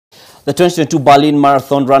The 2022 Berlin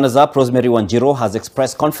Marathon runners-up Rosemary has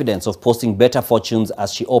expressed confidence of posting better fortunes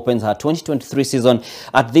as she opens her 2023 season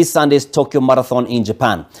at this Sunday's Tokyo Marathon in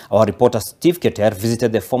Japan. Our reporter Steve Keter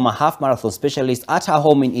visited the former half-marathon specialist at her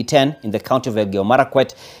home in Iten in the county of Elgeyo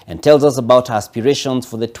Marakwet and tells us about her aspirations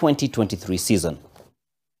for the 2023 season.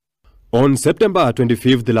 On September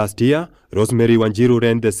 25th last year, Rosemary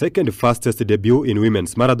ran the second fastest debut in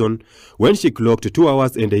women's marathon when she clocked 2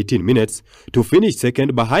 hours and 18 minutes to finish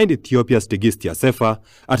second behind Ethiopia's Tigist Sefa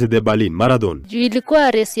at the Berlin Marathon.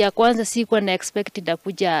 Ilikuwa race ya kwanza, sikuwa na expected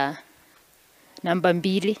kuja namba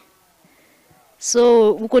 2.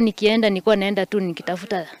 So huko nikienda nilikuwa naenda tu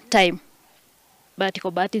nikitafuta time. But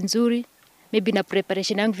kwa bahati nzuri, maybe na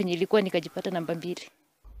preparation yangu venye ilikuwa nikajipata namba 2.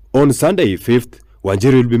 On Sunday 5th,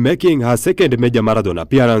 Wanjiru will be making her second major marathon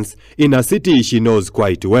appearance in a city she knows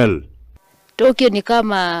quite well. Tokyo ni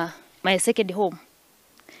kama my second home.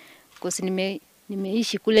 Because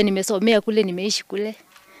nimeishi kule, nimesomea kule, nimeishi kule.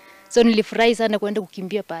 So nilifurahi sana kwenda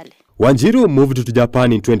kukimbia pale. Wanjiru moved to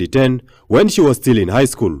Japan in 2010 when she was still in high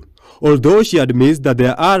school. Although she admits that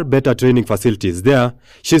there are better training facilities there,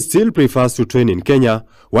 she still prefers to train in Kenya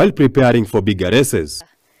while preparing for bigger races.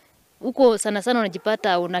 Huko sana sana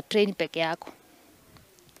unajipata una train peke yako.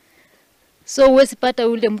 So huwezi pata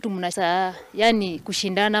ule mtu mnasa yani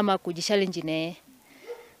kushindana ama kujichallenge naye.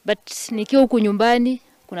 But nikiwa huku nyumbani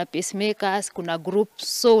kuna pacemakers, kuna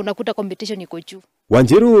groups, so unakuta competition iko juu.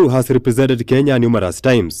 Wanjiru has represented Kenya numerous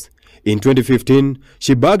times. In 2015,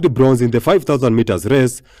 she bagged bronze in the 5,000 meters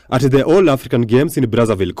race at the All African Games in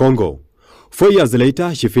Brazzaville, Congo. 4 years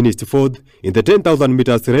later, she finished 4th in the 10,000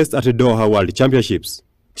 meters race at Doha World Championships.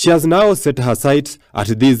 She has now set her sights at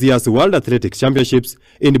this year's World Athletics Championships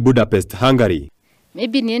in Budapest, Hungary.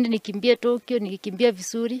 Maybe niende nikimbia Tokyo, nikimbia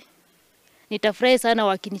vizuri. Nitafurahi sana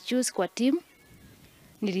wakinichoose kwa team.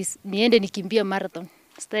 Niende nikimbia marathon.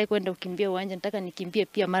 Sitaki kwenda kukimbia uwanja, nataka nikimbie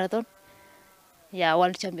pia marathon ya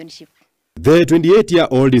World Championship. The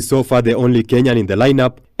 28-year-old is so far the only Kenyan in the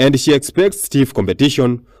lineup, and she expects stiff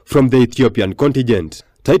competition from the Ethiopian contingent.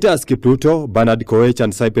 Titus Kipruto, Bernard Koech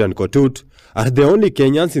and Cyprian Kotut are the only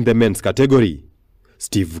Kenyans in the men's category.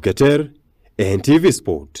 Steve Keter, NTV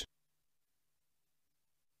Sport.